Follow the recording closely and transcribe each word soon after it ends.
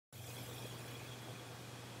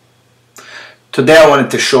Today I wanted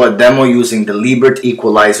to show a demo using the Lebert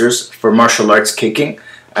equalizers for martial arts kicking,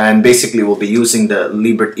 and basically we'll be using the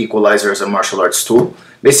Lebert equalizer as a martial arts tool.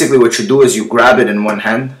 Basically what you do is you grab it in one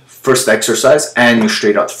hand, first exercise, and you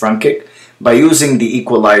straight out front kick. By using the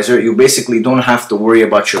equalizer, you basically don't have to worry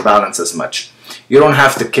about your balance as much. You don't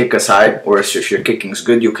have to kick as high, or if your kicking is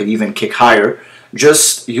good, you could even kick higher.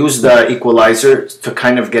 Just use the equalizer to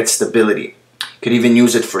kind of get stability. You could even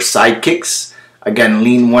use it for side kicks. Again,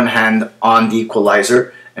 lean one hand on the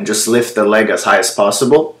equalizer and just lift the leg as high as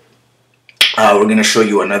possible. We're going to show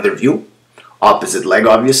you another view, opposite leg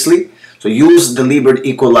obviously. So use the Lebert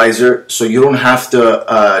equalizer so you don't have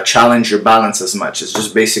to challenge your balance as much. It's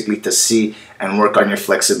just basically to see and work on your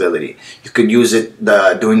flexibility. You could use it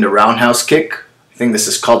doing the roundhouse kick. I think this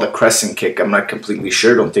is called a crescent kick. I'm not completely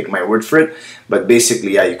sure, don't take my word for it. But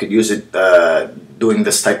basically, yeah, you could use it doing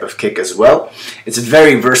this type of kick as well. It's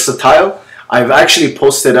very versatile. I've actually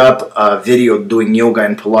posted up a video doing yoga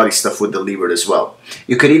and Pilates stuff with the Lebert as well.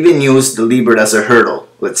 You could even use the Lebert as a hurdle.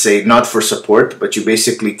 Let's say not for support, but you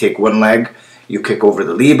basically take one leg, you kick over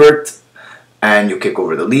the Lebert, and you kick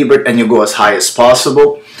over the Lebert, and you go as high as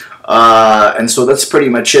possible. And so that's pretty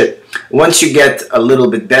much it. Once you get a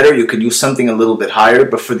little bit better, you could use something a little bit higher,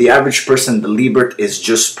 but for the average person, the Lebert is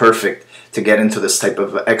just perfect to get into this type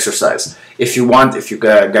of exercise. If you want, if you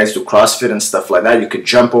guys do CrossFit and stuff like that, you could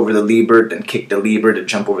jump over the Lebert and kick the Lebert and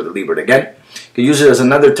jump over the Lebert again. You could use it as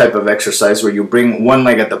another type of exercise where you bring one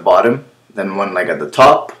leg at the bottom, then one leg at the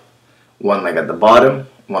top, one leg at the bottom,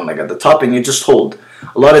 one leg at the top, and you just hold.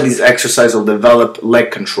 A lot of these exercises will develop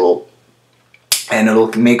leg control, and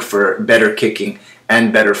it'll make for better kicking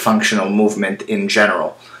and better functional movement in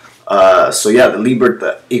general. So yeah, the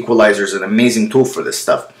Lebert equalizer is an amazing tool for this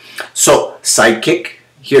stuff. So, side kick,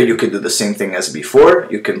 here you could do the same thing as before.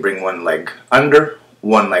 You can bring one leg under,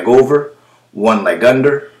 one leg over, one leg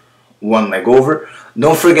under, one leg over.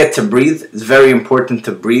 Don't forget to breathe. It's very important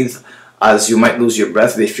to breathe, as you might lose your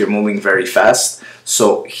breath if you're moving very fast.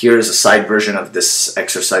 So here's a side version of this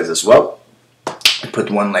exercise as well.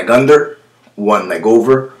 Put one leg under, one leg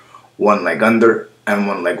over, one leg under, and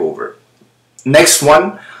one leg over. Next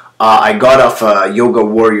one, I got off Yoga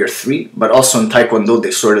Warrior 3, but also in Taekwondo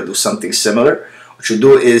they sort of do something similar. What you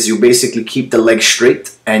do is you basically keep the leg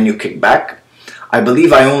straight and you kick back. I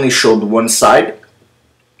believe I only showed one side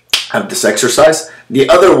of this exercise. The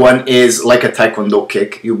other one is like a Taekwondo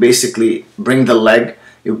kick. You basically bring the leg,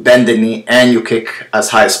 you bend the knee, and you kick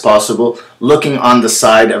as high as possible, looking on the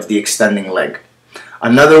side of the extending leg.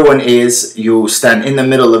 Another one is you stand in the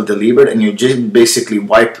middle of the Lebert and you just basically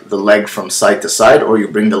wipe the leg from side to side, or you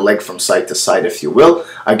bring the leg from side to side if you will.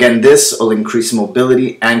 Again, this will increase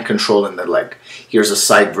mobility and control in the leg. Here's a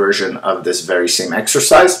side version of this very same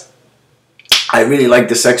exercise. I really like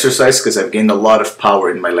this exercise because I've gained a lot of power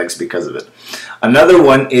in my legs because of it. Another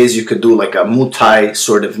one is you could do like a Muay Thai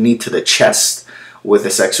sort of knee to the chest with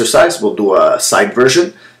this exercise. We'll do a side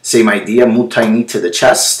version. Same idea, Muay Thai knee to the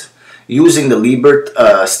chest, using the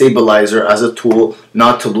Lebert stabilizer as a tool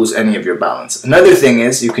not to lose any of your balance. Another thing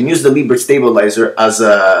is you can use the Lebert stabilizer as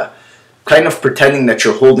a kind of pretending that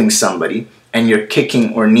you're holding somebody and you're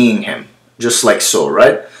kicking or kneeing him, just like so,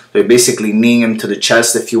 right? So you're basically kneeing him to the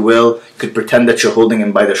chest, if you will. You could pretend that you're holding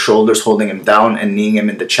him by the shoulders, holding him down and kneeing him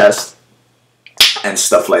in the chest and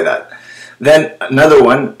stuff like that. Then another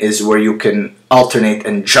one is where you can alternate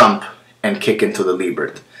and jump and kick into the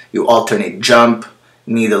Lebert. You alternate jump,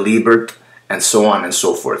 knee the Lebert, and so on and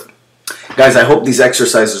so forth. Guys, I hope these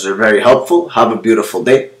exercises are very helpful. Have a beautiful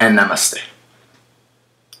day, and namaste.